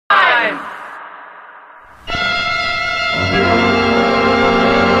time.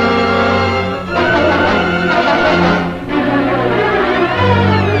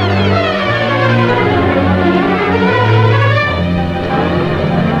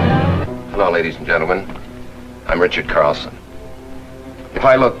 Hello, ladies and gentlemen. I'm Richard Carlson. If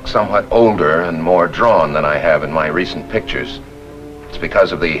I look somewhat older and more drawn than I have in my recent pictures, it's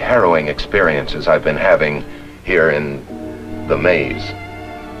because of the harrowing experiences I've been having here in The Maze.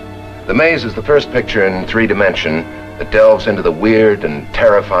 The Maze is the first picture in 3D that delves into the weird and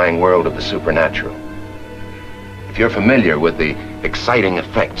terrifying world of the supernatural. If you're familiar with the exciting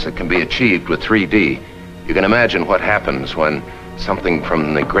effects that can be achieved with 3D, you can imagine what happens when something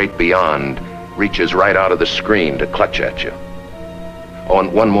from the great beyond reaches right out of the screen to clutch at you. Oh,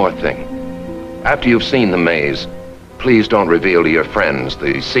 and one more thing. After you've seen The Maze, please don't reveal to your friends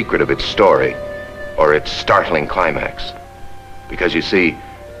the secret of its story or its startling climax. Because you see,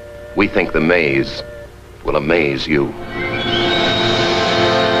 we think The Maze will amaze you.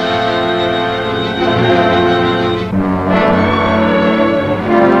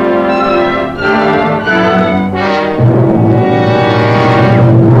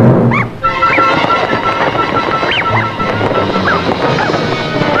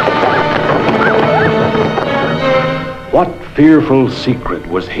 What fearful secret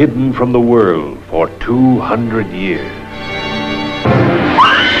was hidden from the world for 200 years?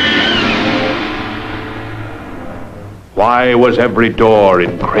 Why was every door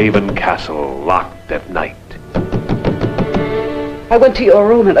in Craven Castle locked at night? I went to your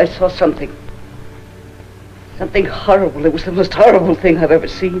room and I saw something. Something horrible. It was the most horrible thing I've ever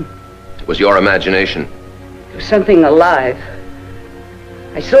seen. It was your imagination. It was something alive.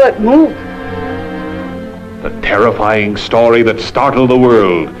 I saw it move. The terrifying story that startled the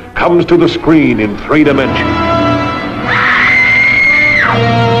world comes to the screen in 3 dimensions.